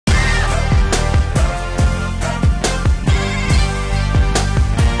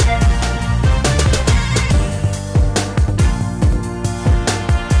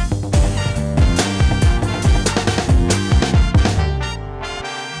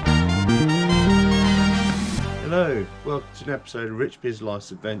Hello, welcome to an episode of Rich Biz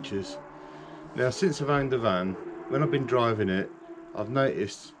Life's Adventures. Now, since I've owned the van, when I've been driving it, I've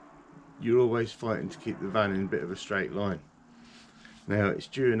noticed you're always fighting to keep the van in a bit of a straight line. Now, it's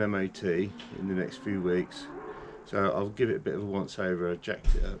due an MOT in the next few weeks, so I'll give it a bit of a once over. I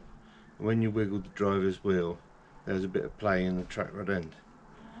jacked it up, and when you wiggle the driver's wheel, there's a bit of play in the track rod end.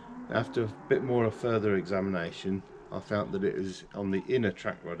 After a bit more of further examination, I found that it was on the inner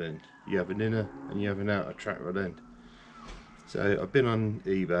track rod end. You have an inner and you have an outer track rod end. So I've been on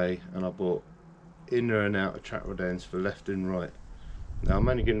eBay and I bought inner and outer track rod ends for left and right. Now I'm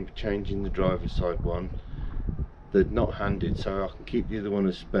only going to be changing the driver's side one. They're not handed, so I can keep the other one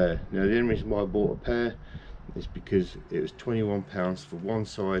as spare. Now the only reason why I bought a pair is because it was £21 for one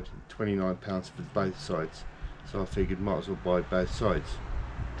side and £29 for both sides. So I figured might as well buy both sides.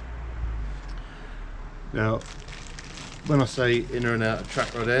 Now, when I say inner and outer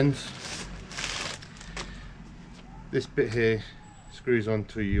track rod ends, this bit here screws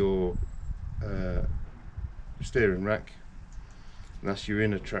onto your steering rack, and that's your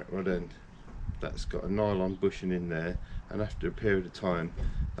inner track rod end. That's got a nylon bushing in there, and after a period of time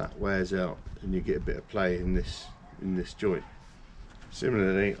that wears out and you get a bit of play in this joint.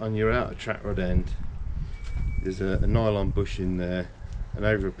 Similarly, on your outer track rod end there's a nylon bush in there, and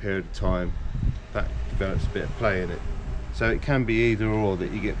over a period of time that develops a bit of play in it. So it can be either or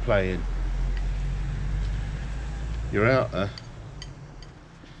that you get play in. Your outer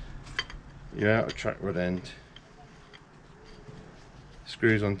track rod end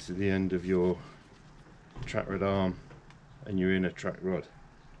screws onto the end of your track rod arm and your inner track rod.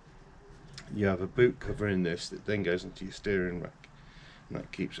 You have a boot cover in this that then goes onto your steering rack, and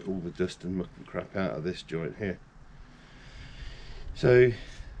that keeps all the dust and muck and crap out of this joint here. So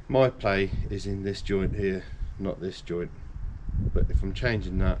my play is in this joint here, not this joint, but if I'm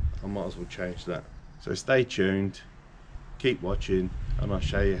changing that, I might as well change that. So stay tuned, keep watching, and I'll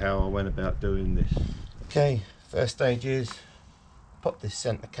show you how I went about doing this. Okay, first stage is pop this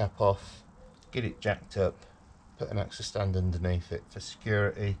centre cap off, get it jacked up, put an AXA stand underneath it for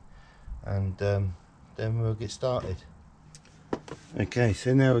security, and then we'll get started. Okay,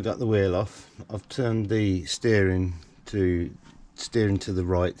 so now we've got the wheel off. I've turned the steering to the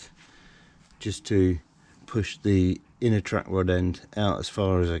right, just to push the inner track rod end out as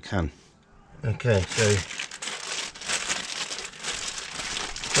far as I can. Okay, so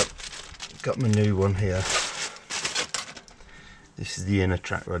got my new one here. This is the inner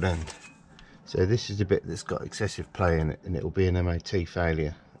track rod end. So this is the bit that's got excessive play in it, and it will be an MOT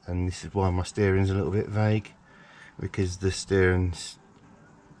failure. And this is why my steering's a little bit vague, because the steering's,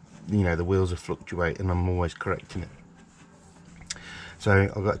 you know, the wheels are fluctuating. I'm always correcting it. So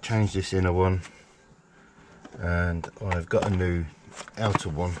I've got to change this inner one, and I've got a new outer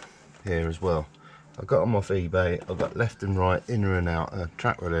one here as well. I got them off eBay. I've got left and right, inner and outer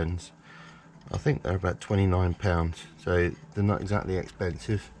track rod ends. I think they're about £29, so they're not exactly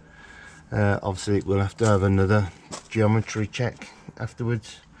expensive. Obviously we'll have to have another geometry check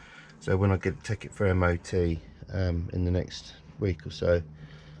afterwards, so when I take it for MOT in the next week or so,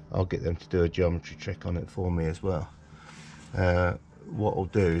 I'll get them to do a geometry check on it for me as well. What I'll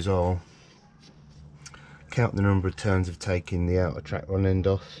do is I'll count the number of turns of taking the outer track rod end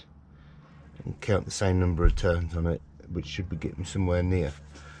off, and count the same number of turns on it, which should be getting somewhere near.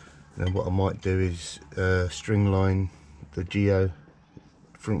 Then what I might do is string line the geo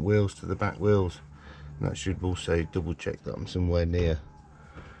front wheels to the back wheels, and that should also double check that I'm somewhere near,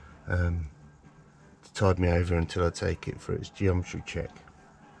 to tide me over until I take it for its geometry check.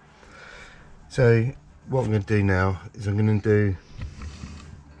 So what I'm going to do now is I'm going to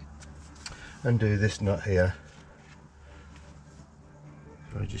undo this nut here.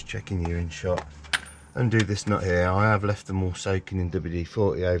 So just checking you're in shot. Undo this nut here. I have left them all soaking in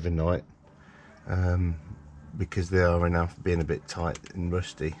WD-40 overnight, because they are now being a bit tight and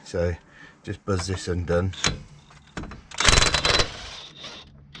rusty. So just buzz this undone.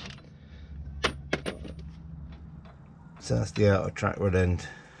 So that's the outer track rod end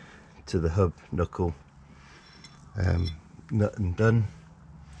to the hub knuckle, nut and done.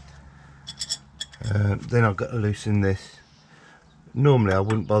 Then I've got to loosen this. Normally I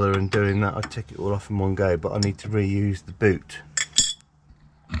wouldn't bother in doing that, I'd take it all off in one go, but I need to reuse the boot.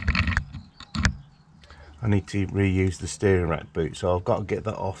 I need to reuse the steering rack boot, so I've got to get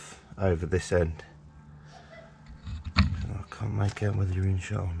that off over this end. I can't make out whether you're in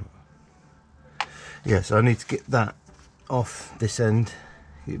shot or not. Yeah, so I need to get that off this end.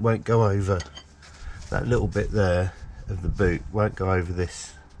 It won't go over that little bit there of the boot, won't go over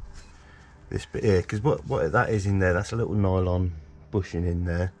this bit here, because what that is in there, that's a little nylon bushing in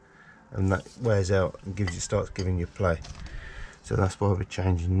there, and that wears out and starts giving you play. So that's why we're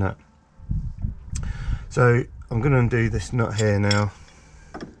changing that. So I'm going to undo this nut here now.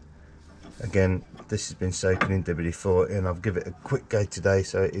 Again, this has been soaking in WD-40 and I'll give it a quick go today,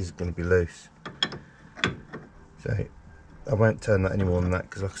 so it is going to be loose. So I won't turn that any more than that,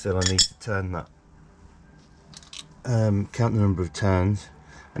 because like I said, I need to turn that. Count the number of turns,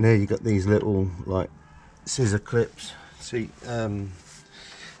 and here you got these little like scissor clips. See,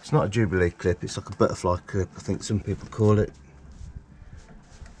 it's not a Jubilee clip, it's like a butterfly clip, I think some people call it.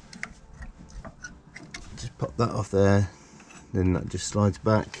 Just pop that off there, then that just slides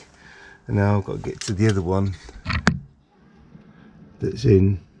back, and now I've got to get to the other one that's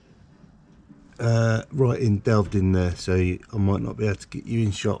in right in, delved in there, so I might not be able to get you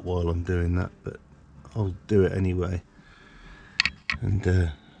in shot while I'm doing that, but I'll do it anyway,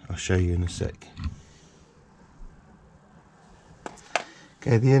 and I'll show you in a sec.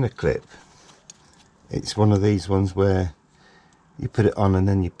 Okay, the inner clip, it's one of these ones where you put it on and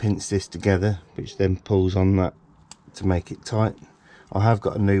then you pinch this together, which then pulls on that to make it tight. I have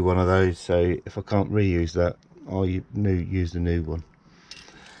got a new one of those, so if I can't reuse that, I'll use the new one.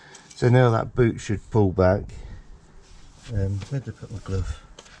 So now that boot should pull back. Where did I put my glove?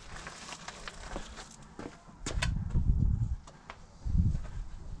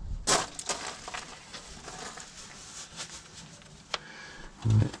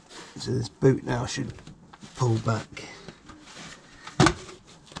 Right. So this boot now should pull back.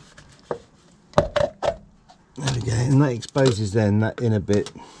 There we go, and that exposes then that inner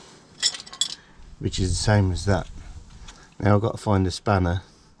bit, which is the same as that. Now I've got to find a spanner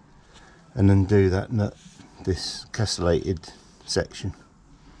and undo that nut, this castellated section.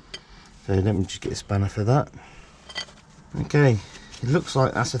 So let me just get a spanner for that. Okay, it looks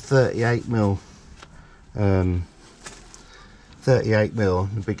like that's a 38mm.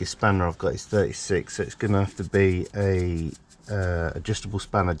 38mm. The biggest spanner I've got is 36, so it's going to have to be a adjustable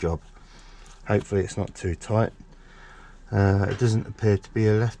spanner job. Hopefully it's not too tight. It doesn't appear to be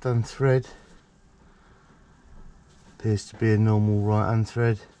a left-hand thread. Appears to be a normal right-hand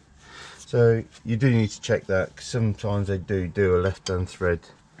thread. So you do need to check that, because sometimes they do a left-hand thread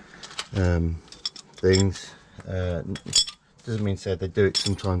things. Doesn't mean to say they do it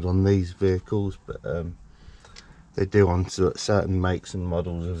sometimes on these vehicles, but they do on certain makes and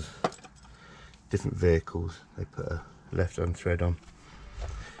models of different vehicles. They put a left-hand thread on.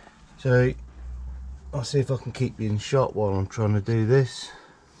 So I'll see if I can keep you in shot while I'm trying to do this.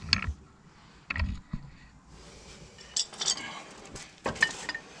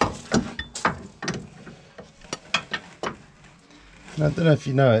 Now, I don't know if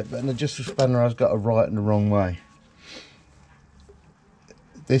you know it, but an adjustable spanner has got a right and a wrong way.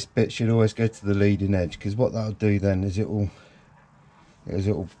 This bit should always go to the leading edge, because what that'll do then is it'll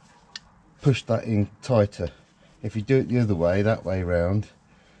push that in tighter. If you do it the other way, that way round,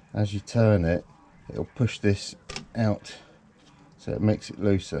 as you turn it, it'll push this out, so it makes it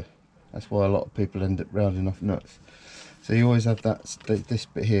looser. That's why a lot of people end up rounding off nuts. So you always have this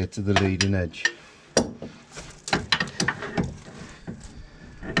bit here to the leading edge.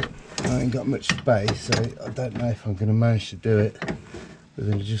 I ain't got much space, so I don't know if I'm going to manage to do it with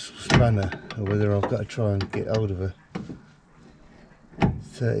an adjustable spanner, or whether I've got to try and get hold of a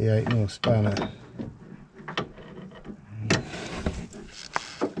 38mm spanner.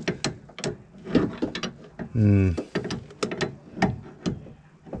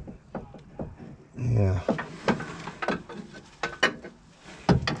 Yeah.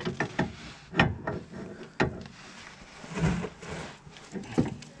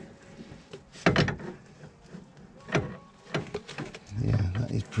 Yeah,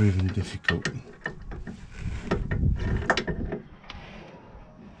 that is proving difficult.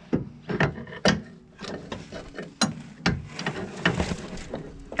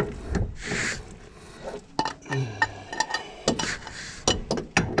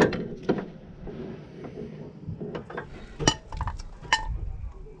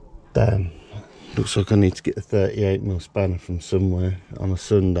 Damn, looks like I need to get a 38mm spanner from somewhere on a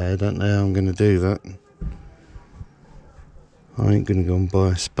Sunday. I don't know how I'm going to do that. I ain't going to go and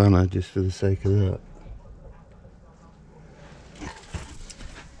buy a spanner just for the sake of that.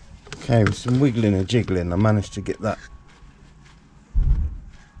 Okay, with some wiggling and jiggling, I managed to get that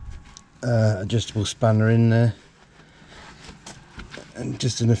adjustable spanner in there, and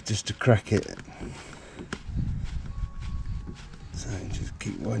just enough just to crack it. So just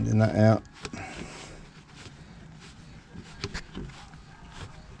keep winding that out.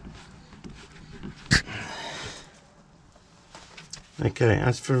 Okay,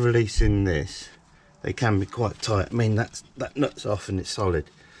 as for releasing this, they can be quite tight. I mean, that nut's off and it's solid.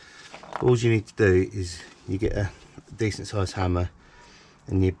 All you need to do is you get a decent sized hammer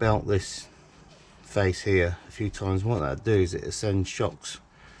and you belt this face here a few times. What that'll do is it'll send shocks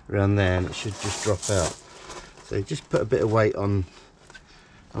around there and it should just drop out. So just put a bit of weight on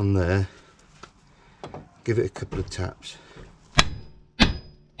there, give it a couple of taps.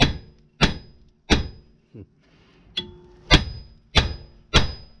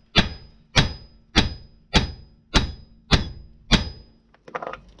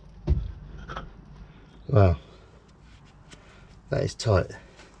 Wow, that is tight.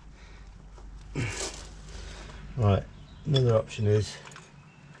 Right, another option is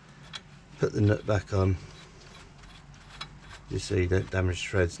put the nut back on, just so you don't damage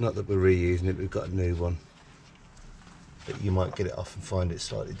threads. Not that we're reusing it, we've got a new one, but you might get it off and find it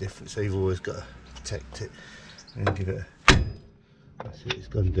slightly different, so you've always got to protect it and give it a... That's it, it's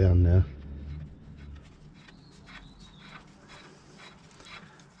gone down now.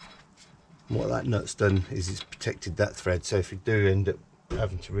 And what that nut's done is it's protected that thread, so if you do end up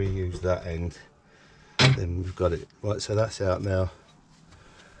having to reuse that end, then we've got it. Right, so that's out now.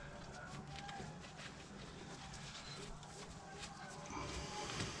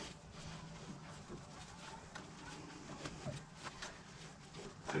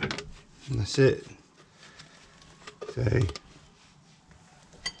 And that's it. So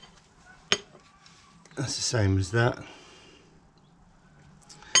that's the same as that.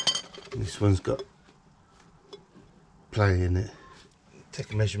 And this one's got play in it.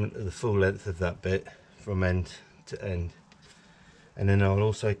 Take a measurement of the full length of that bit from end to end, and then I'll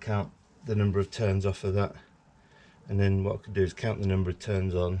also count the number of turns off of that, and then what I can do is count the number of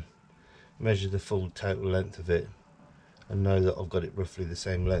turns on, measure the full total length of it, and know that I've got it roughly the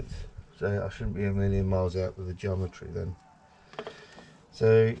same length. So I shouldn't be a million miles out with the geometry then.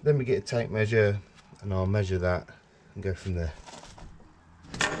 So let me get a tape measure and I'll measure that and go from there.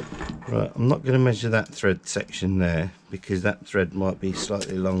 Right, I'm not going to measure that thread section there because that thread might be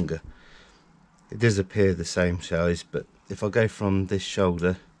slightly longer. It does appear the same size, but if I go from this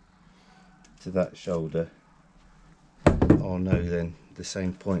shoulder to that shoulder, I'll know then the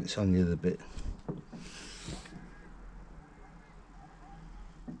same points on the other bit.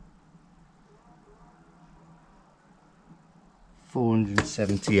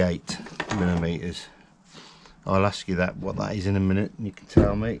 £478mm. I'll ask you what that is in a minute and you can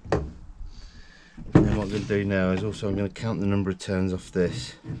tell me. And then what I'm going to do now is also I'm going to count the number of turns off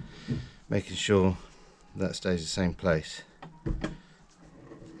this, making sure that stays the same place.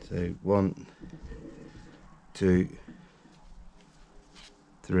 So 1, 2,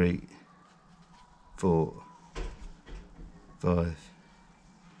 3, 4, 5,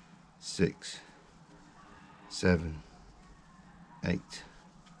 6, 7, 8,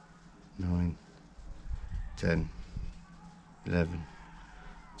 9, 10, 11,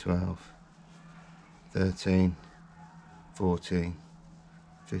 12, 13, 14,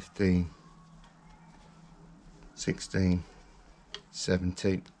 15, 16,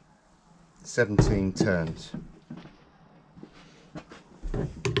 17 turns.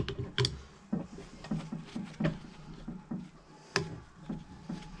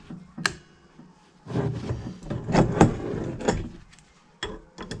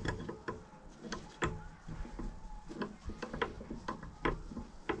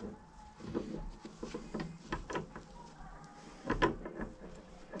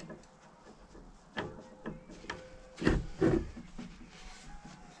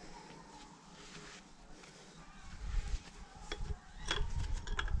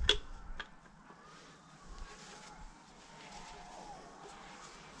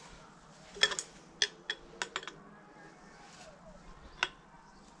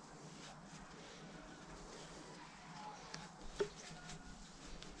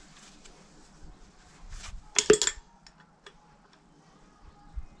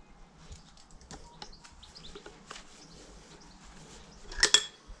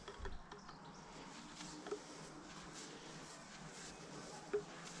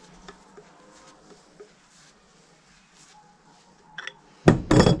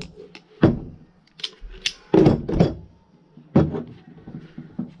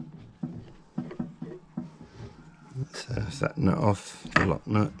 So that's that nut off, the lock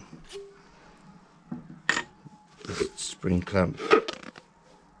nut, the spring clamp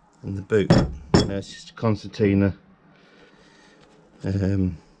and the boot. Now it's just a concertina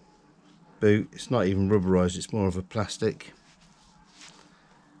boot. It's not even rubberized, it's more of a plastic.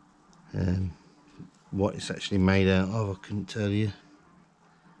 What it's actually made out of I couldn't tell you.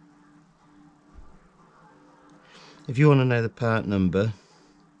 If you want to know the part number,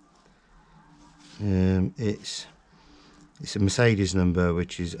 it's It's a Mercedes number,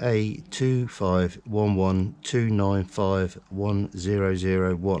 which is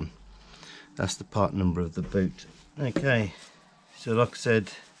A251129510001. That's the part number of the boot. Okay, so like I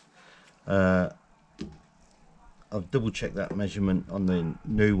said, I've double checked that measurement on the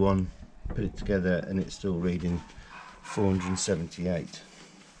new one, put it together, and it's still reading 478.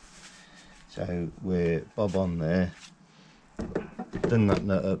 So we're bob on there. Done that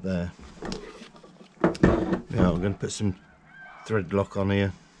nut up there. Now I'm going to put some thread lock on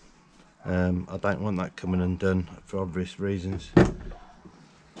here. I don't want that coming undone for obvious reasons.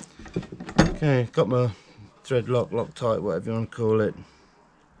 Okay, got my thread lock, Loctite, whatever you want to call it.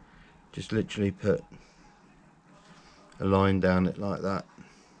 Just literally put a line down it like that.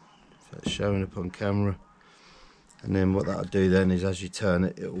 So it's showing up on camera. And then what that'll do then is, as you turn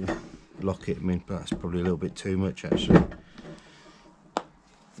it, it will lock it. I mean, that's probably a little bit too much actually.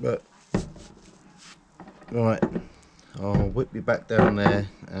 But right, I'll whip you back down there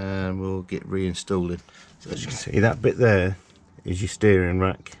and we'll get reinstalling. So as you can see, that bit there is your steering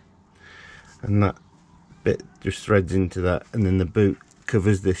rack, and that bit just threads into that, and then the boot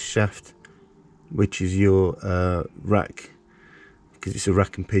covers this shaft, which is your rack, because it's a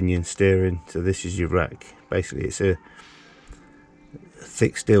rack and pinion steering. So this is your rack. Basically it's a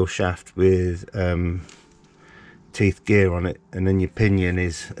thick steel shaft with teeth gear on it, and then your pinion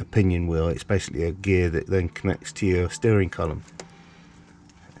is a pinion wheel. It's basically a gear that then connects to your steering column,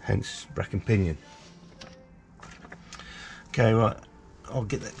 hence rack and pinion. Okay, right, I'll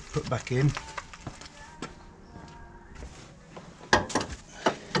get that put back in.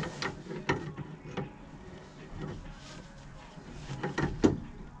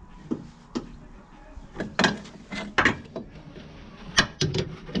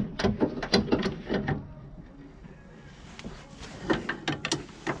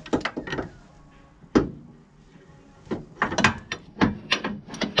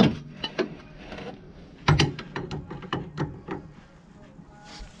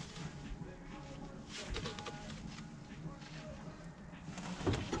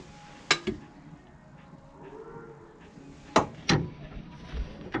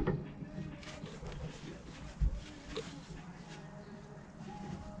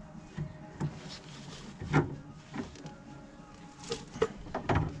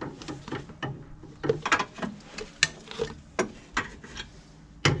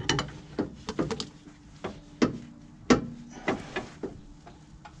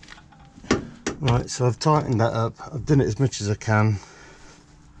 Right, so I've tightened that up. I've done it as much as I can.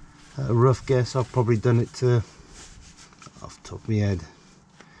 At a rough guess, I've probably done it to, off the top of my head,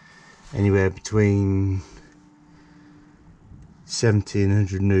 anywhere between 70 and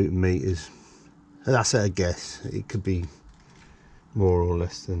 100 Newton meters. That's at a guess. It could be more or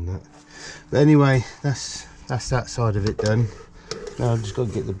less than that. But anyway, that's that side of it done. Now I've just got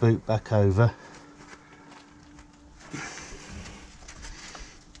to get the boot back over.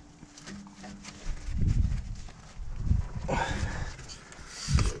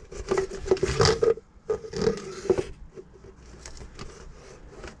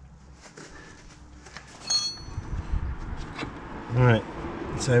 Right,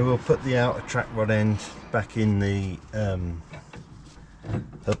 so we'll put the outer track rod end back in the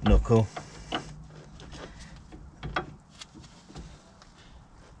hub knuckle.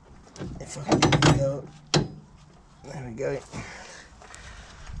 If I can get it to go, there we go.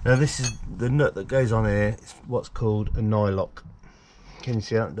 Now this is the nut that goes on here. It's what's called a nylock. Can you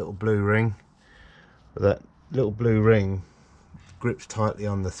see that little blue ring? Well, that little blue ring grips tightly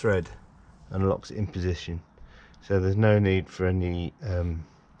on the thread and locks it in position. So there's no need for any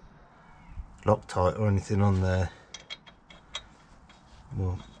Loctite or anything on there.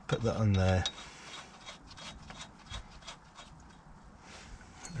 We'll put that on there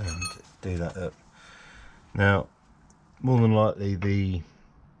and do that up. Now, more than likely the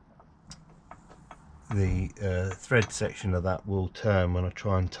thread section of that will turn when I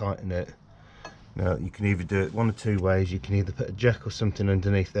try and tighten it. Now you can either do it one or two ways. You can either put a jack or something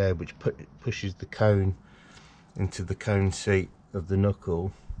underneath there which pushes the cone into the cone seat of the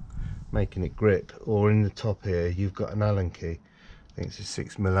knuckle, making it grip, or in the top here you've got an Allen key. I think it's a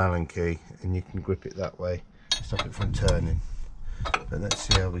 6mm Allen key, and you can grip it that way, stop it from turning. But let's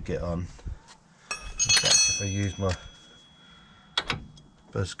see how we get on. In fact, if I use my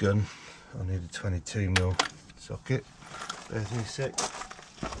buzz gun, I'll need a 22mm socket. Bear with me a sec.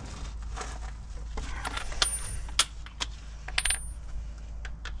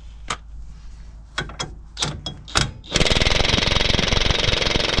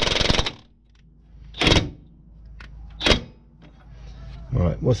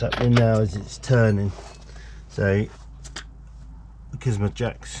 Right, what's happening now is it's turning. So because my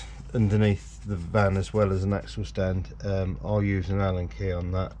jack's underneath the van as well as an axle stand, I'll use an Allen key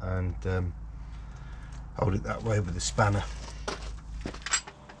on that and hold it that way with a spanner.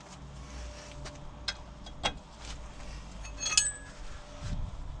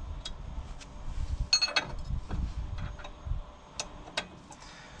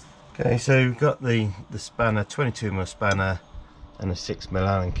 Okay, so we've got the spanner, 22mm spanner and a 6mm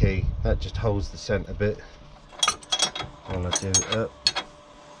Allen key. That just holds the centre bit while I do it up.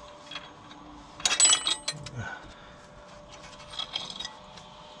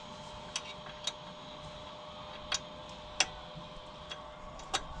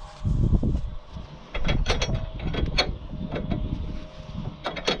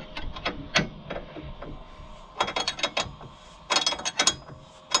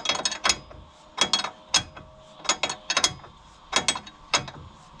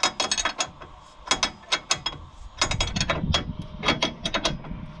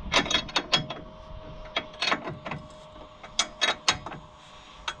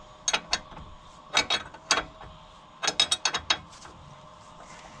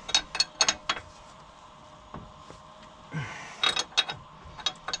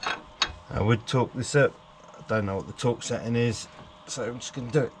 I would torque this up. I don't know what the torque setting is, so I'm just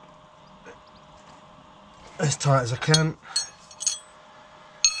going to do it as tight as I can.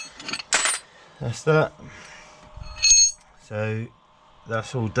 That's that. So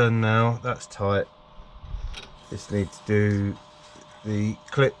that's all done now. That's tight. Just need to do the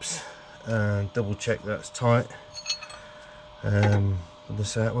clips and double check that's tight. What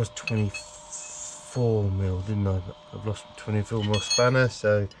say, it was 24mm, didn't I? But I've lost my 24mm spanner,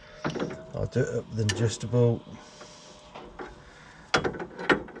 so I'll do it up with an adjustable.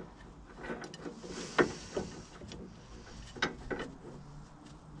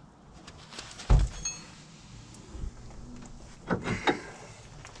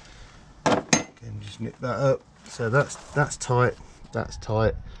 Again, just nip that up. So that's tight. That's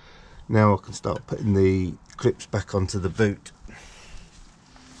tight. Now I can start putting the clips back onto the boot.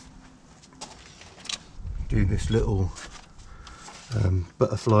 Do this little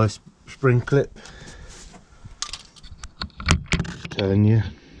butterfly spring clip. Just turn you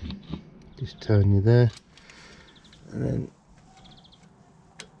there, and then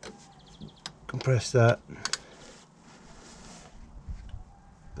compress that.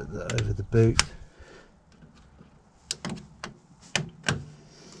 Put that over the boot.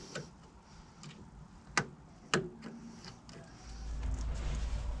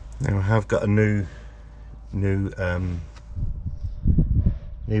 Now I have got a new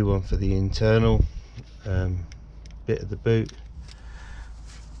one for the internal bit of the boot.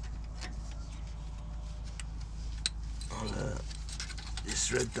 I'll just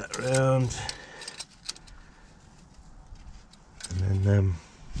thread that around, and then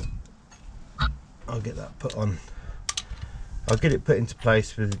I'll get that put on. I'll get it put into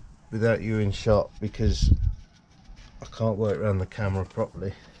place without you in shot, because I can't work around the camera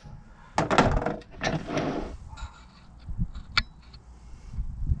properly.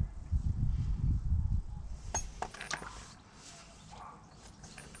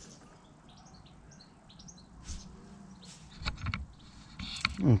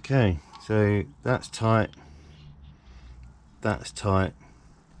 Okay, so that's tight, that's tight.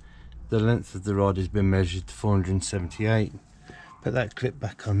 The length of the rod has been measured to 478. Put that clip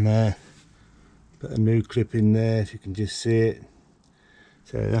back on there, put a new clip in there if you can just see it.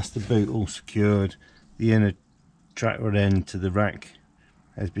 So that's the boot all secured. The inner track rod end to the rack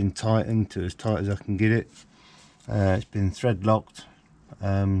has been tightened to as tight as I can get it. It's been thread locked,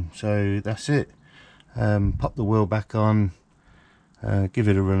 so that's it. Pop the wheel back on, give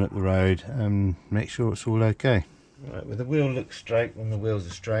it a run up the road and make sure it's all okay. Right, well, the wheel looks straight when the wheels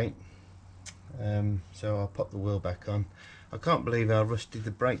are straight, so I'll pop the wheel back on. I can't believe how rusty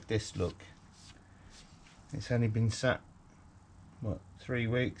the brake discs look. It's only been sat, what, 3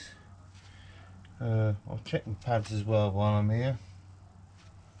 weeks. I'll check my pads as well while I'm here.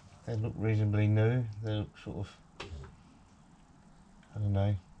 They look reasonably new. They look sort of, I don't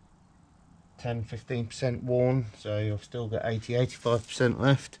know, 10-15% worn, so I've still got 80-85%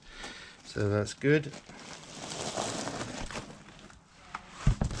 left, so that's good.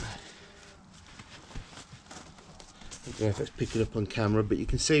 I don't know if it's picking up on camera, but you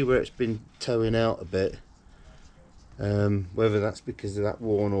can see where it's been towing out a bit, whether that's because of that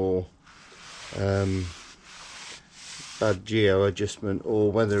worn or bad geo adjustment,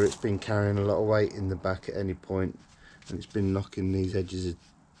 or whether it's been carrying a lot of weight in the back at any point and it's been knocking these edges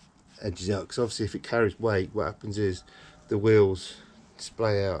out, because obviously if it carries weight, what happens is the wheels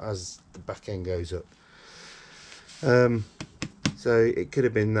splay out as the back end goes up. So it could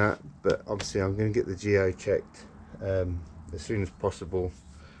have been that, but obviously I'm going to get the geo checked as soon as possible.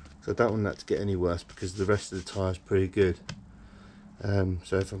 So I don't want that to get any worse because the rest of the tyre is pretty good.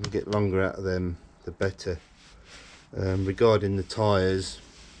 So if I can get longer out of them, the better. Regarding the tyres,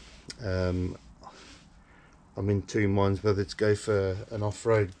 I'm in two minds whether to go for an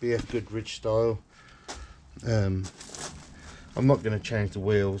off-road BF Goodrich style. I'm not going to change the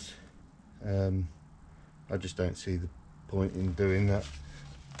wheels. I just don't see the point in doing that.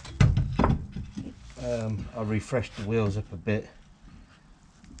 I refreshed the wheels up a bit,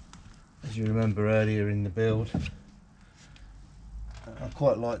 as you remember earlier in the build. I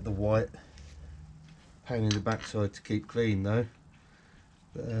quite like the white. Pain in the backside to keep clean though,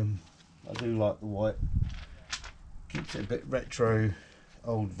 but I do like the white. Keeps it a bit retro,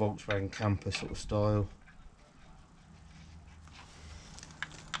 old Volkswagen camper sort of style.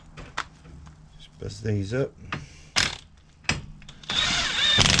 Just bust these up.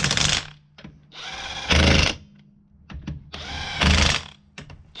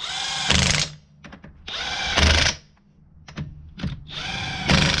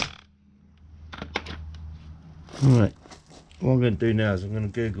 Right, what I'm going to do now is I'm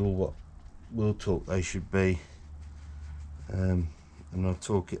going to Google what wheel torque they should be, and I'll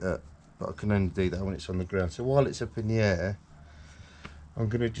torque it up, but I can only do that when it's on the ground. So while it's up in the air, I'm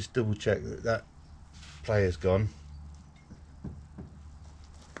going to just double check that that player's gone,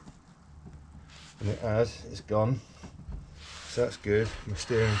 and it has, it's gone, so that's good. My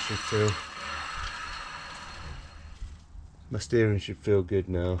steering should feel good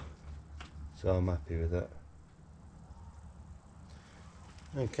now, so I'm happy with that.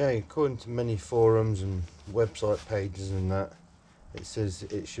 Okay, according to many forums and website pages and that, it says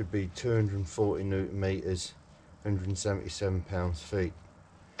it should be 240 Newton meters, 177 pounds-feet.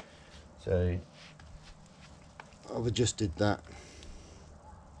 So I've adjusted that.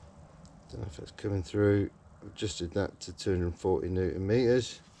 Don't know if it's coming through. I've adjusted that to 240 Newton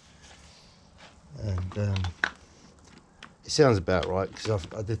meters, and it sounds about right because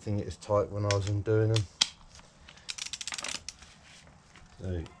I did think it was tight when I was undoing them.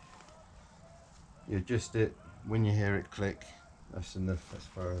 So you adjust it, when you hear it click, that's enough, that's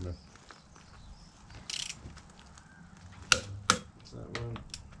far enough. That's that one.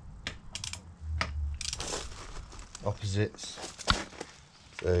 Opposites,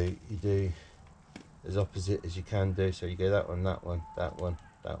 so you do as opposite as you can do, so you go that one, that one, that one,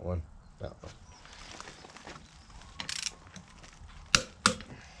 that one, that one.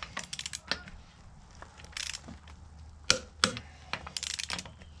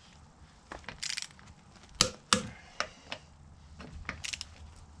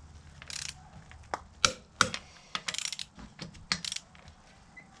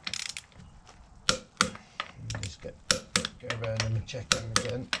 Go around them and check them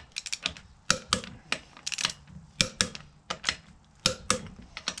again.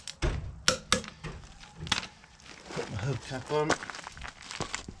 Put my hubcap on.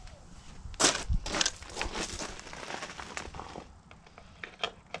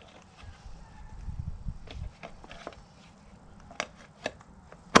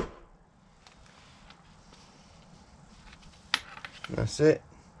 That's it,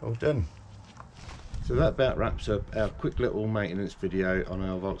 all done. So that about wraps up our quick little maintenance video on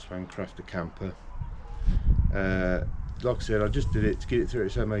our Volkswagen Crafter camper. Like I said, I just did it to get it through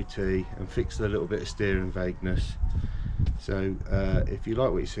its MOT and fix a little bit of steering vagueness. So if you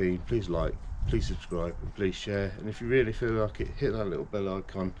like what you see, please like, please subscribe and please share, and if you really feel like it, hit that little bell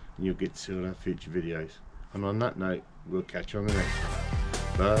icon and you'll get to see all our future videos. And on that note, we'll catch you on the next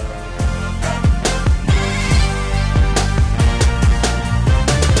one. Bye.